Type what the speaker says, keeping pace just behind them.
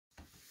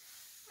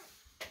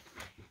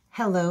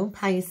Hello,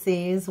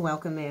 Pisces.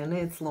 Welcome in.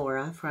 It's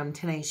Laura from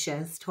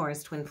Tenacious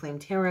Taurus Twin Flame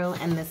Tarot,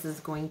 and this is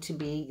going to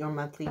be your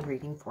monthly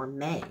reading for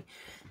May.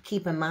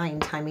 Keep in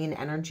mind, timing and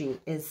energy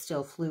is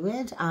still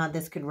fluid.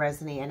 This could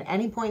resonate at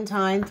any point in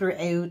time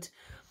throughout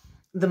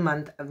the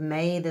month of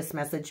May. This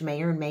message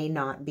may or may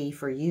not be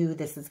for you.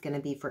 This is going to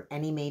be for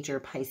any major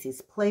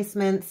Pisces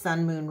placement,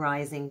 Sun, Moon,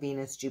 Rising,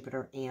 Venus,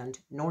 Jupiter, and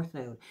North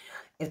Node.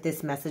 If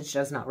this message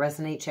does not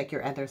resonate, check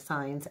your other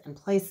signs and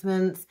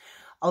placements.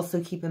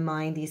 Also, keep in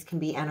mind, these can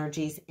be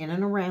energies in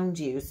and around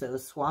you. So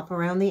swap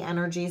around the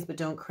energies, but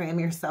don't cram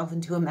yourself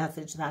into a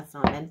message that's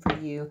not meant for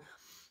you.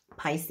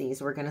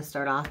 Pisces, we're going to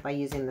start off by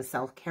using the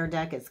self-care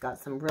deck. It's got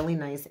some really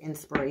nice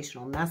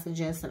inspirational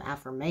messages, some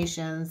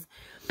affirmations.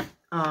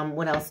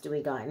 What else do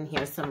we got in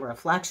here? Some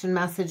reflection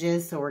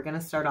messages. So we're going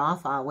to start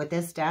off with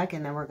this deck,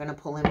 and then we're going to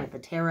pull in with the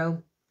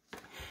tarot.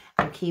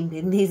 I'm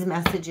keeping these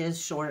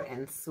messages short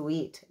and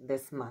sweet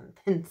this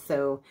month. And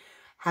so,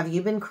 have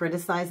you been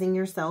criticizing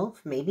yourself?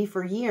 Maybe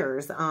for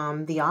years.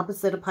 The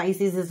opposite of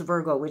Pisces is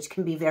Virgo, which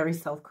can be very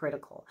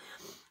self-critical.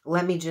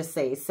 Let me just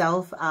say,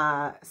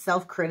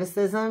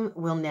 self-criticism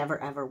will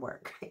never, ever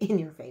work in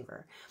your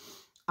favor.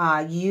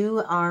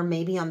 You are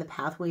maybe on the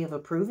pathway of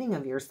approving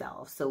of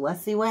yourself. So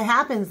let's see what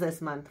happens this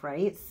month,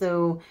 right?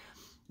 So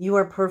you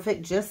are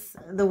perfect just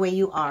the way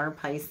you are,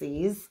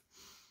 Pisces.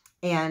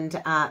 And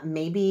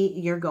maybe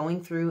you're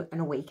going through an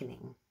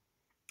awakening.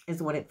 Is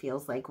what it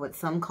feels like. What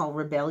some call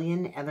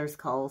rebellion, others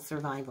call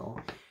survival.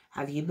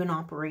 Have you been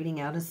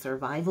operating out of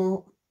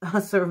survival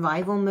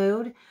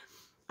mode?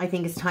 I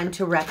think it's time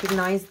to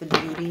recognize the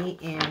beauty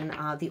in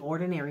the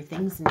ordinary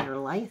things in your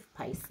life,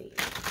 Pisces.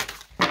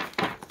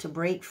 To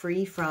break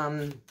free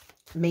from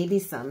maybe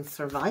some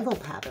survival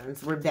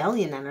patterns,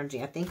 rebellion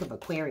energy. I think of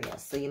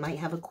Aquarius. So you might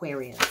have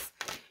Aquarius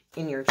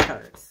in your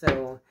chart.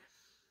 So,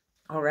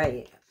 all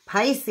right.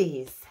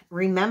 Pisces,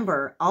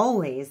 remember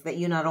always that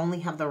you not only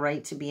have the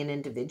right to be an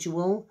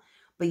individual,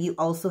 but you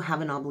also have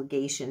an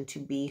obligation to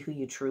be who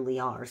you truly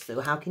are.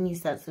 So how can you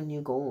set some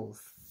new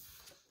goals?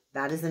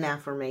 That is an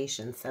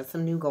affirmation. Set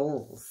some new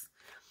goals.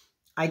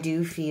 I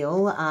do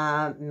feel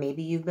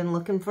maybe you've been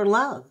looking for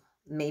love.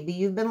 Maybe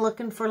you've been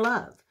looking for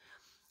love.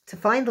 To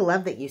find the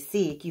love that you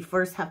seek, you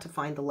first have to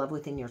find the love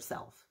within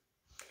yourself.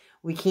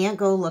 We can't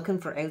go looking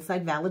for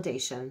outside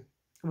validation.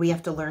 We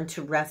have to learn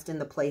to rest in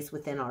the place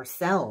within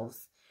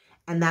ourselves.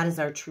 And that is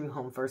our true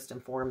home first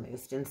and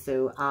foremost. And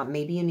so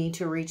maybe you need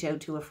to reach out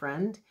to a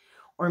friend,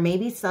 or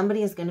maybe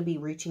somebody is going to be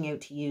reaching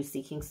out to you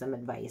seeking some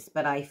advice.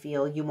 But I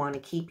feel you want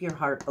to keep your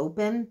heart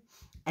open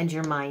and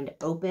your mind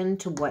open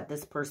to what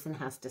this person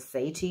has to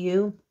say to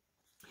you,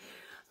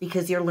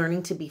 because you're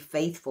learning to be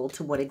faithful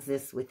to what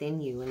exists within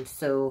you. And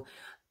so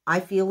I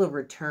feel a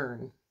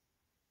return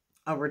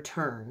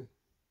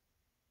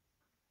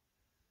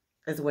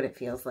is what it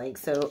feels like.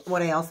 So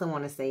what I also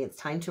want to say, it's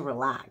time to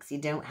relax. You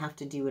don't have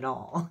to do it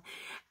all.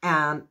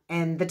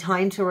 And the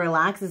time to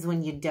relax is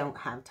when you don't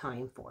have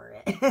time for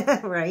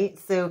it, right?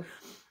 So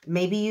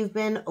maybe you've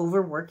been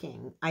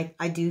overworking.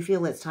 I do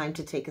feel it's time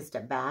to take a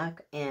step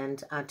back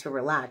and to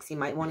relax. You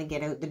might want to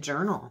get out the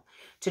journal,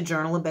 to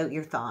journal about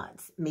your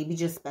thoughts. Maybe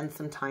just spend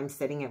some time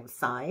sitting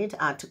outside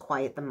to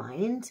quiet the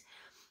mind.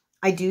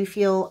 I do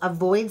feel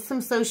avoid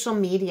some social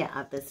media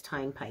at this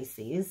time,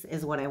 Pisces,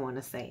 is what I want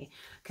to say,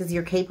 because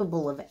you're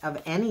capable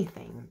of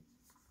anything.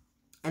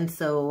 And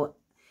so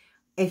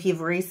if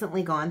you've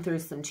recently gone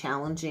through some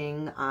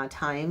challenging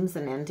times,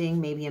 an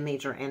ending, maybe a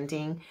major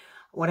ending,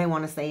 what I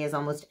want to say is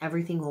almost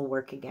everything will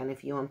work again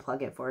if you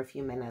unplug it for a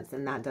few minutes,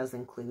 and that does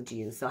include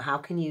you. So how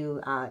can you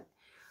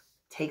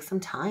take some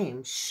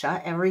time,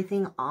 shut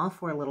everything off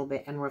for a little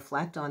bit and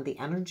reflect on the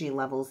energy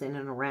levels in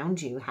and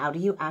around you? How do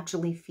you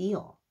actually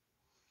feel?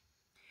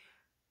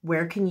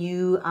 Where can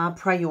you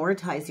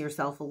prioritize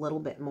yourself a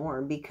little bit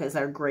more? Because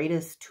our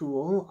greatest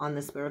tool on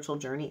the spiritual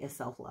journey is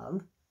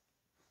self-love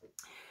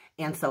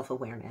and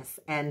self-awareness.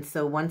 And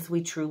so once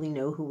we truly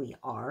know who we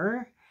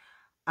are,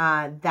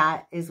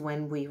 that is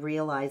when we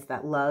realize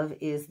that love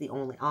is the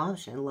only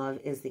option. Love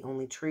is the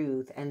only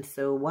truth. And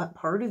so what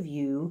part of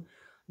you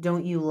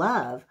don't you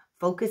love?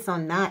 Focus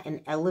on that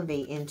and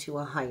elevate into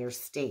a higher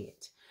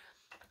state.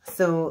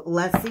 So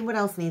let's see what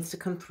else needs to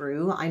come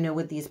through. I know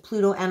with these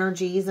Pluto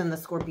energies and the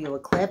Scorpio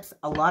eclipse,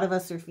 a lot of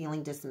us are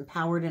feeling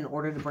disempowered in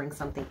order to bring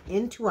something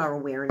into our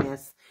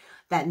awareness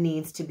that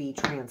needs to be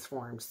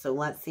transformed. So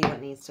let's see what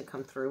needs to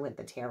come through with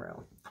the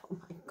tarot. Oh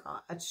my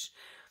gosh.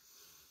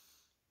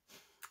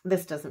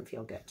 This doesn't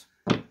feel good.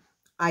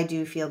 I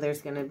do feel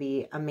there's going to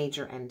be a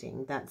major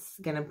ending that's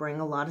going to bring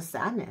a lot of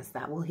sadness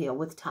that will heal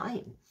with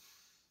time.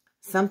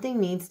 Something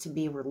needs to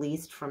be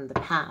released from the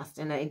past,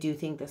 and I do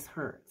think this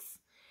hurts.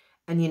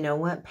 And you know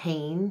what?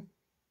 Pain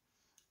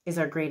is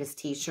our greatest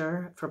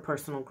teacher for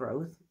personal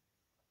growth.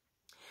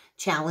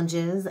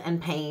 Challenges and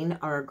pain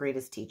are our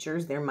greatest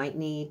teachers. There might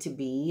need to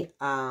be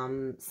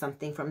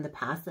something from the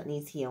past that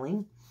needs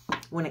healing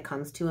when it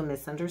comes to a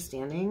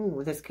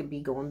misunderstanding. This could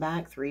be going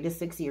back 3 to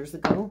 6 years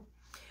ago.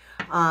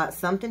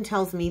 Something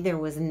tells me there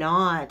was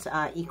not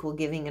equal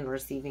giving and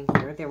receiving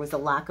here. There was a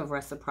lack of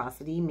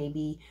reciprocity.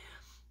 Maybe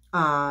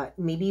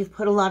Maybe you've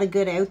put a lot of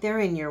good out there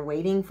and you're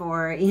waiting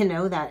for, you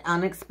know, that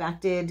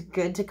unexpected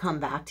good to come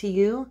back to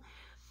you.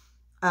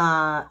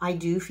 I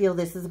do feel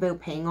this is about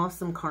paying off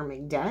some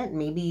karmic debt.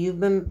 Maybe you've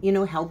been, you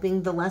know,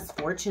 helping the less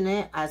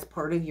fortunate as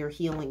part of your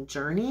healing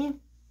journey.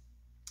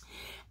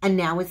 And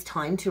now it's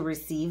time to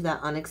receive that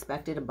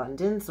unexpected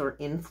abundance or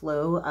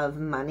inflow of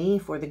money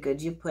for the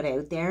goods you've put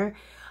out there.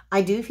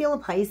 I do feel a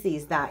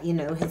Pisces that, you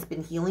know, has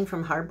been healing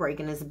from heartbreak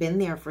and has been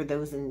there for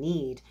those in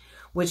need,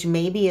 which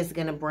maybe is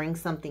going to bring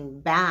something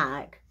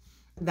back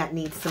that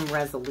needs some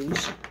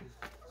resolution.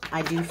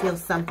 I do feel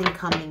something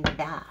coming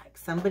back.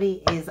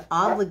 Somebody is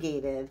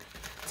obligated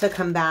to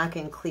come back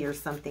and clear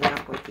something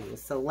up with you.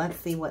 So let's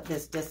see what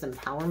this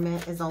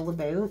disempowerment is all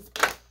about.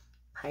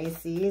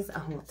 Pisces.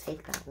 Oh, we'll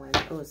take that one.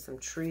 Oh, some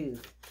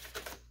truth.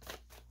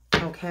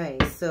 Okay,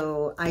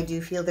 so I do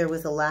feel there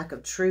was a lack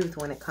of truth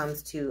when it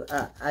comes to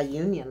a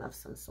union of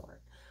some sort.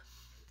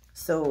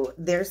 So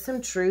there's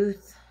some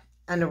truth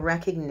and a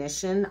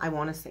recognition. I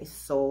want to say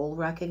soul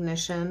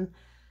recognition.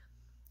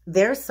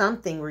 There's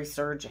something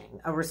resurging,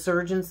 a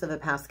resurgence of a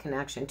past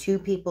connection. Two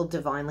people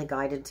divinely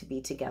guided to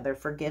be together.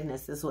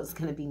 Forgiveness is what's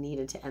going to be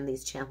needed to end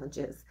these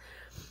challenges.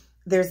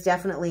 There's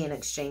definitely an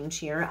exchange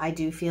here. I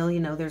do feel, you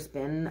know, there's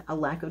been a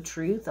lack of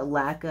truth, a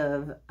lack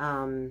of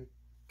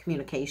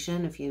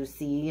communication. If you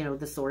see, you know,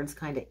 the swords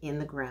kind of in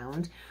the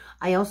ground.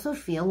 I also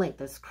feel like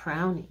this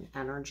crowning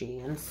energy.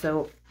 And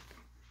so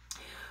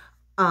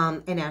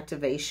an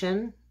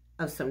activation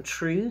of some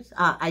truth.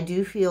 I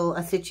do feel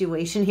a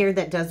situation here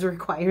that does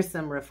require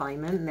some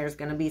refinement. And there's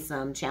going to be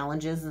some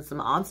challenges and some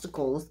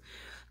obstacles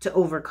to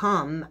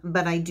overcome,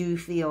 but I do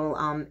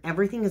feel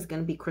everything is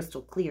going to be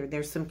crystal clear.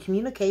 There's some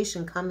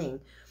communication coming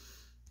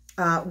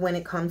when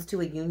it comes to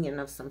a union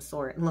of some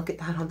sort. And look at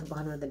that on the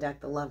bottom of the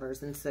deck, the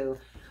Lovers. And so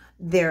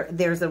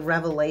there's a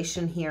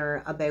revelation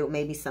here about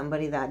maybe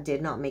somebody that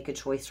did not make a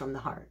choice from the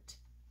heart.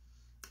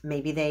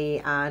 Maybe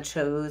they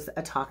chose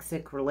a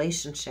toxic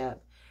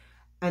relationship,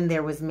 and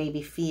there was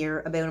maybe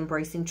fear about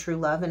embracing true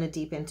love and a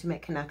deep,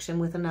 intimate connection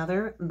with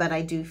another. But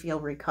I do feel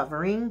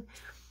recovering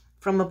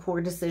from a poor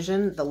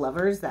decision. The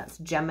Lovers, that's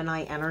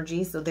Gemini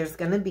energy. So there's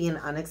going to be an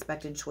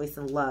unexpected choice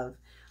in love.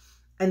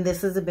 And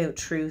this is about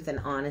truth and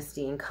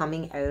honesty and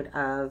coming out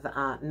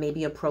of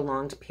maybe a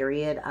prolonged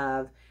period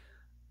of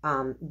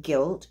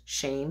guilt,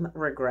 shame,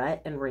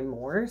 regret, and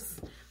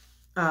remorse.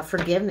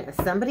 Forgiveness.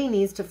 Somebody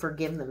needs to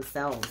forgive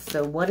themselves.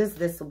 So what is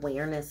this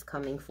awareness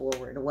coming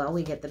forward? Well,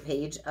 we get the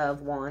Page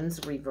of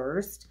Wands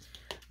reversed,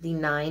 the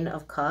Nine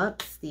of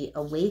Cups, the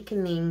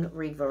Awakening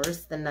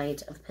reversed, the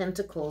Knight of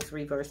Pentacles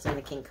reversed, and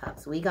the King of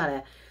Cups. We got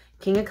a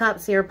King of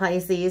Cups here,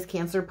 Pisces,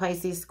 Cancer,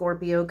 Pisces,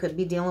 Scorpio, could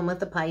be dealing with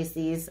the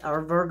Pisces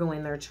or Virgo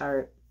in their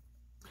chart.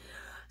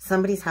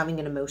 Somebody's having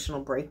an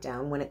emotional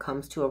breakdown when it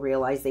comes to a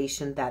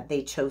realization that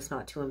they chose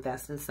not to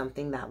invest in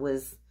something that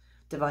was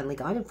divinely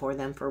guided for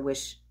them for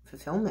wish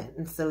fulfillment.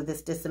 And so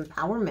this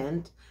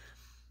disempowerment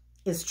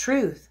is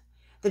truth.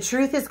 The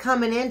truth is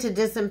coming in to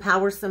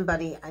disempower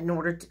somebody in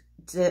order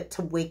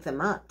to wake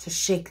them up, to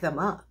shake them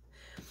up.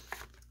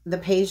 The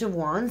Page of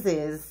Wands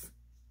is,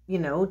 you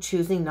know,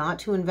 choosing not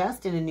to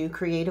invest in a new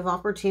creative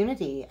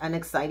opportunity, an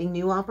exciting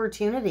new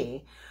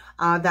opportunity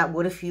that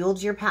would have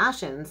fueled your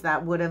passions,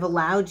 that would have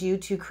allowed you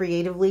to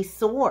creatively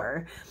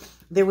soar.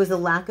 There was a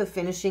lack of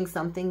finishing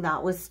something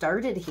that was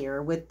started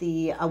here with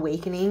the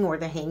Awakening or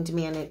the Hanged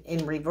Man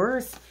in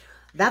reverse.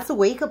 That's a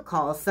wake-up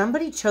call.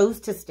 Somebody chose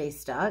to stay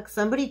stuck.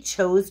 Somebody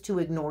chose to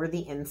ignore the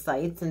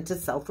insights and to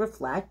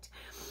self-reflect.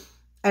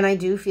 And I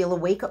do feel a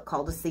wake-up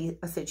call to see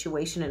a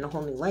situation in a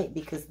whole new light,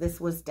 because this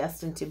was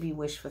destined to be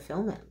wish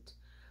fulfillment.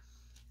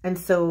 And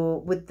so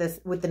with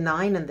the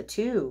 9 and the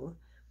 2,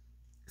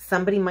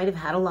 somebody might have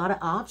had a lot of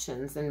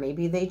options, and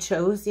maybe they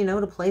chose, you know,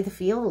 to play the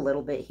field a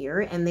little bit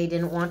here, and they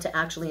didn't want to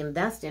actually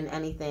invest in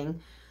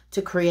anything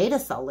to create a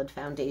solid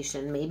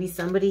foundation. Maybe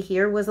somebody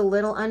here was a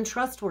little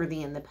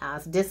untrustworthy in the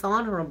past,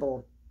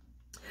 dishonorable.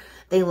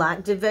 They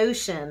lacked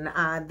devotion.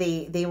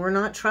 They were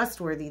not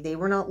trustworthy. They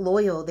were not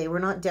loyal. They were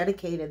not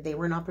dedicated. They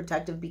were not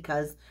protective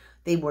because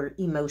they were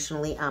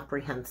emotionally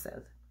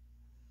apprehensive.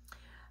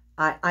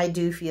 I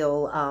do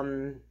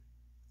feel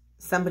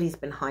somebody's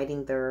been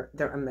hiding their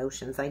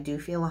emotions. I do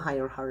feel a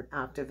higher heart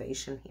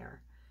activation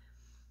here.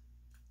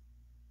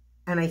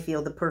 And I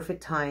feel the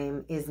perfect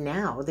time is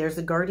now. There's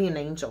a guardian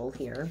angel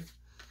here.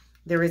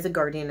 There is a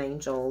guardian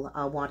angel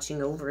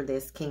watching over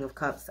this King of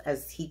Cups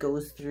as he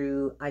goes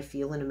through, I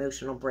feel, an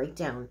emotional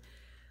breakdown,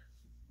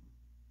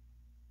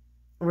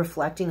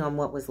 reflecting on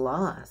what was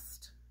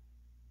lost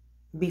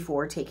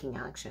before taking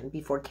action,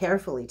 before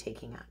carefully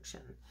taking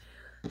action.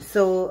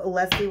 So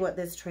let's see what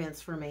this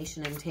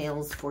transformation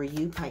entails for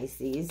you,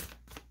 Pisces.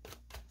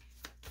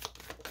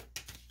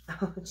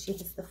 Oh,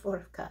 geez, the Four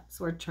of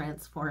Cups. We're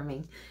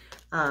transforming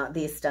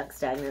these stuck,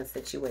 stagnant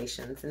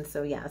situations. And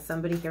so, yeah,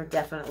 somebody here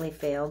definitely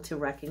failed to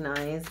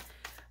recognize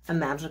a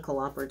magical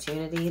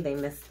opportunity. They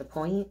missed the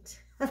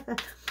point.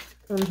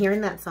 I'm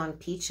hearing that song,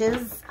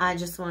 Peaches. I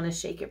just want to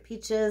shake your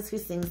peaches. Who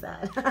sings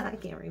that? I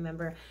can't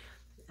remember.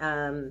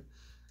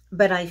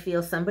 But I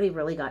feel somebody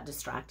really got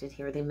distracted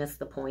here. They missed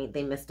the point.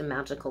 They missed a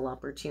magical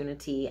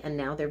opportunity. And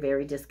now they're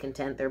very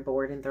discontent. They're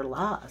bored and they're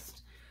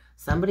lost.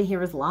 Somebody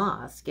here is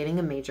lost, getting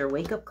a major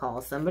wake-up call.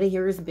 Somebody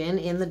here has been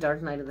in the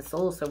dark night of the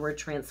soul. So we're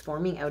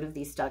transforming out of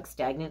these stuck,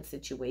 stagnant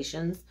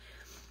situations.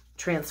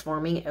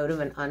 Transforming out of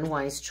an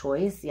unwise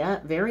choice.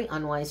 Yeah, very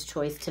unwise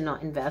choice to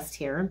not invest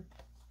here.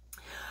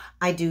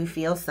 I do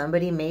feel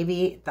somebody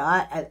maybe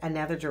thought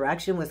another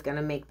direction was going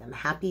to make them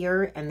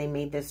happier, and they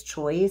made this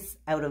choice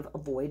out of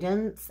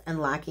avoidance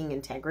and lacking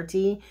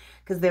integrity,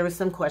 because there was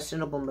some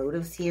questionable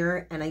motives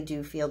here, and I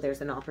do feel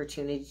there's an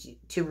opportunity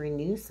to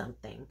renew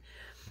something.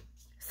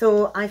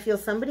 So I feel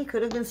somebody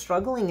could have been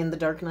struggling in the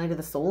dark night of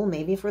the soul,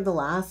 maybe for the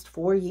last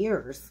 4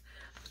 years.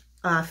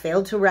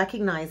 Failed to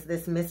recognize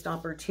this missed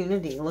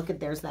opportunity. Look at,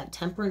 there's that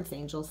temperance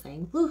angel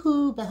saying,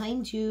 woohoo,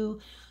 behind you.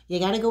 You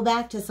got to go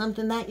back to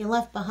something that you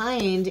left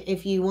behind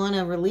if you want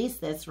to release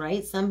this,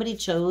 right? Somebody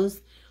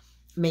chose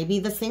maybe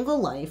the single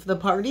life, the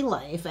party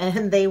life,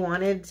 and they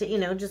wanted to, you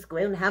know, just go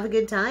out and have a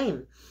good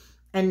time.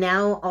 And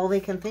now all they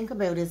can think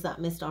about is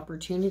that missed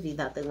opportunity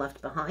that they left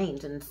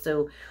behind. And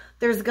so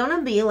there's going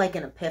to be like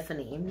an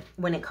epiphany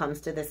when it comes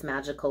to this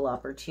magical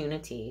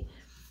opportunity.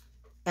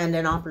 And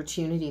an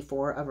opportunity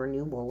for a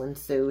renewal. And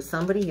so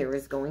somebody here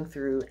is going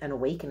through an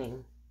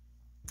awakening.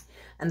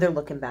 And they're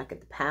looking back at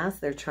the past.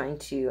 They're trying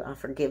to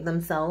forgive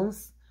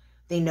themselves.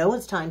 They know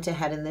it's time to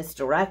head in this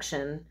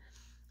direction.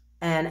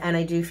 And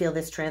I do feel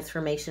this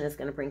transformation is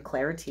going to bring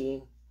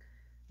clarity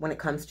when it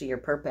comes to your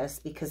purpose.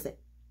 Because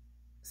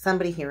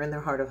somebody here in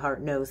their heart of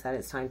heart knows that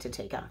it's time to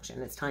take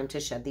action. It's time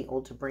to shed the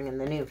old to bring in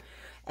the new.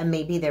 And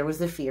maybe there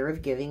was a fear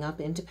of giving up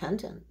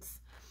independence.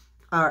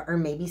 Or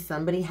maybe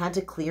somebody had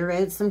to clear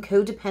out some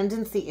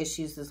codependency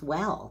issues as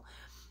well.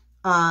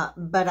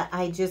 But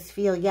I just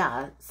feel,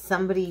 yeah,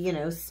 somebody, you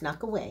know,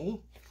 snuck away.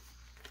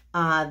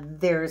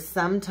 There's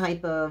some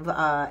type of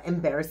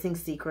embarrassing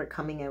secret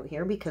coming out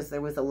here because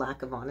there was a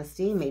lack of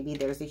honesty. Maybe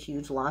there's a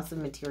huge loss of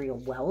material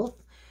wealth.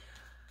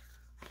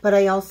 But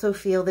I also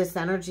feel this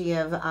energy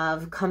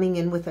of coming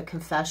in with a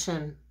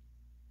confession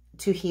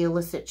to heal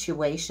a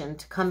situation,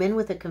 to come in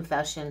with a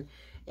confession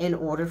in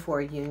order for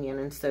a union.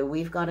 And so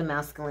we've got a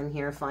masculine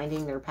here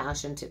finding their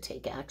passion to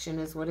take action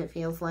is what it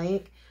feels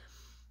like.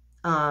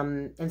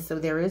 And so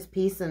there is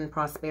peace and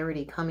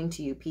prosperity coming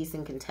to you, peace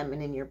and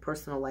contentment in your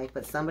personal life,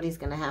 but somebody's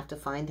going to have to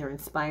find their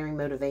inspiring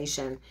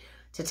motivation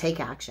to take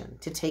action,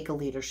 to take a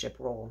leadership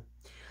role.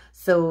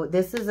 So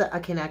this is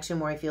a connection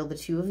where I feel the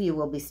two of you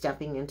will be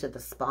stepping into the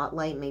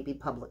spotlight, maybe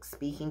public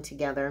speaking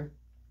together.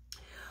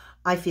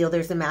 I feel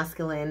there's a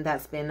masculine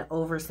that's been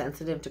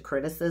oversensitive to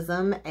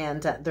criticism,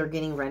 and they're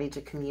getting ready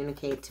to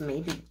communicate to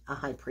maybe a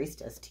high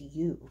priestess, to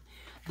you,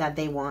 that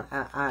they want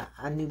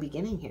a new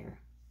beginning here.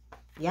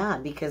 Yeah,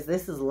 because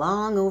this is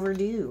long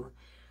overdue.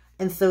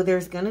 And so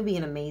there's going to be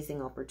an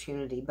amazing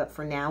opportunity. But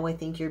for now, I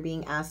think you're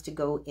being asked to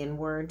go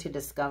inward to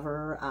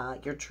discover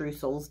your true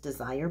soul's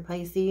desire,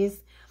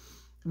 Pisces.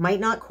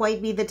 Might not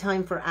quite be the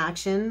time for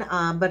action,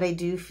 but I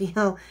do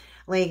feel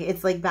like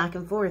it's like back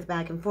and forth,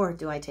 back and forth.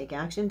 Do I take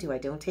action? Do I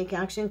don't take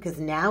action? Because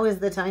now is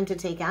the time to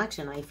take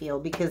action, I feel,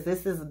 because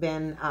this has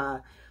been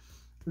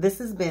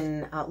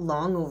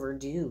long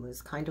overdue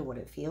is kind of what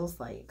it feels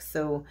like.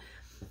 So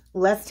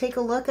let's take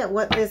a look at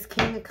what this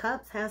King of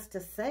Cups has to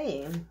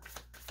say.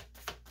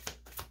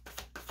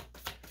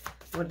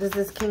 What does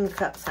this King of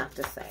Cups have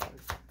to say?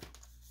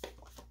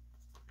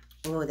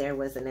 Oh, there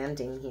was an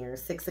ending here.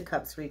 6 of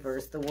Cups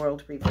reversed, the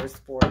World reversed,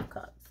 4 of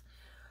Cups.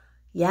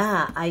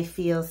 Yeah, I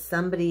feel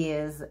somebody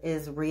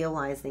is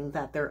realizing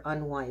that their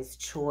unwise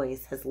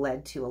choice has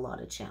led to a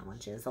lot of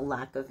challenges, a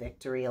lack of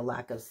victory, a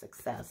lack of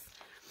success.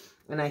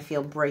 And I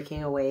feel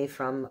breaking away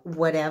from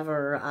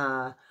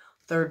whatever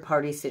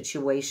third-party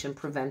situation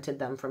prevented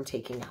them from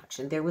taking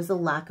action. There was a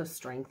lack of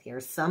strength here.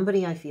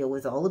 Somebody, I feel,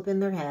 was all up in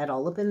their head,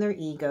 all up in their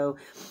ego.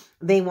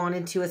 They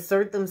wanted to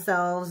assert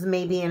themselves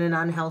maybe in an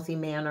unhealthy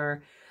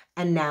manner.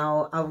 And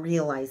now a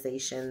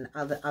realization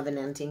of an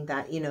ending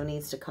that, you know,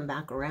 needs to come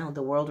back around.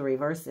 The World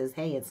reverses.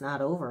 Hey, it's not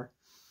over.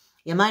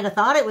 You might have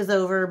thought it was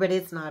over, but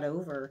it's not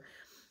over.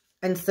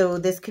 And so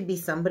this could be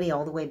somebody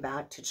all the way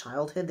back to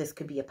childhood. This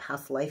could be a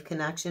past life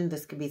connection.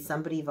 This could be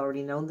somebody you've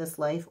already known this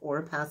life or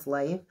a past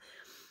life.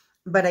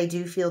 But I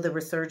do feel the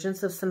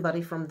resurgence of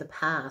somebody from the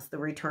past, the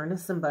return of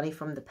somebody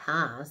from the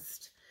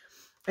past.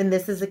 And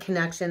this is a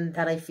connection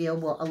that I feel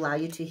will allow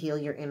you to heal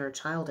your inner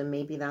child. And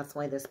maybe that's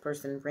why this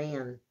person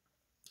ran.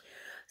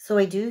 So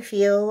I do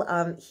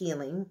feel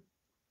healing.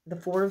 The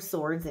 4 of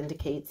Swords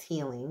indicates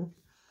healing.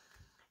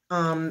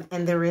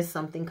 And there is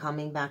something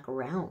coming back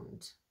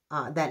around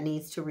that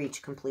needs to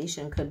reach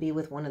completion. Could be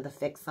with one of the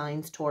fixed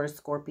signs, Taurus,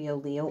 Scorpio,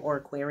 Leo, or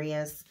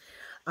Aquarius.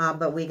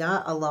 But we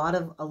got a lot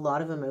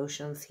of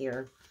emotions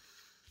here.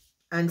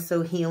 And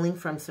so healing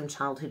from some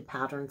childhood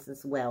patterns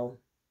as well.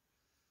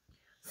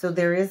 So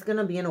there is going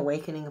to be an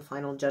awakening, a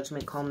final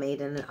judgment call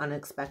made, and an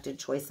unexpected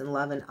choice in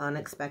love, an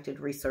unexpected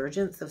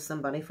resurgence of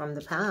somebody from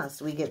the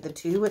past. We get the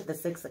 2 with the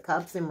 6 of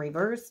Cups in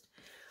reversed.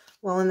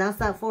 Well, and that's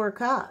that 4 of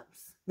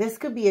Cups. This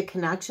could be a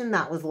connection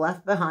that was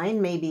left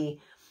behind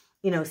maybe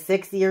you know,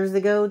 6 years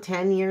ago,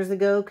 10 years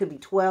ago, could be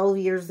 12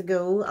 years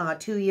ago,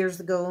 2 years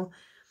ago.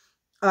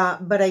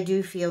 But I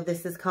do feel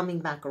this is coming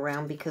back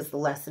around because the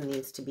lesson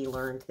needs to be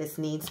learned. This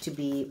needs to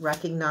be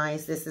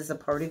recognized. This is a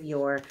part of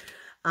your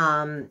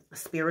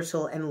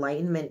spiritual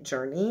enlightenment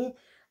journey.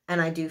 And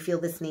I do feel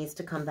this needs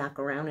to come back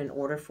around in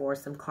order for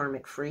some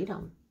karmic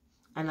freedom.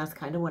 And that's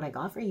kind of what I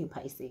got for you,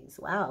 Pisces.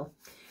 Wow.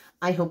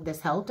 I hope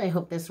this helped. I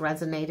hope this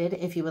resonated.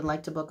 If you would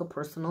like to book a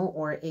personal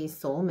or a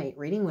soulmate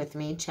reading with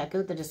me, check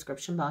out the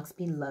description box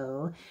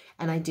below.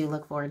 And I do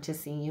look forward to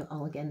seeing you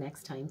all again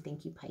next time.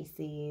 Thank you,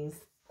 Pisces.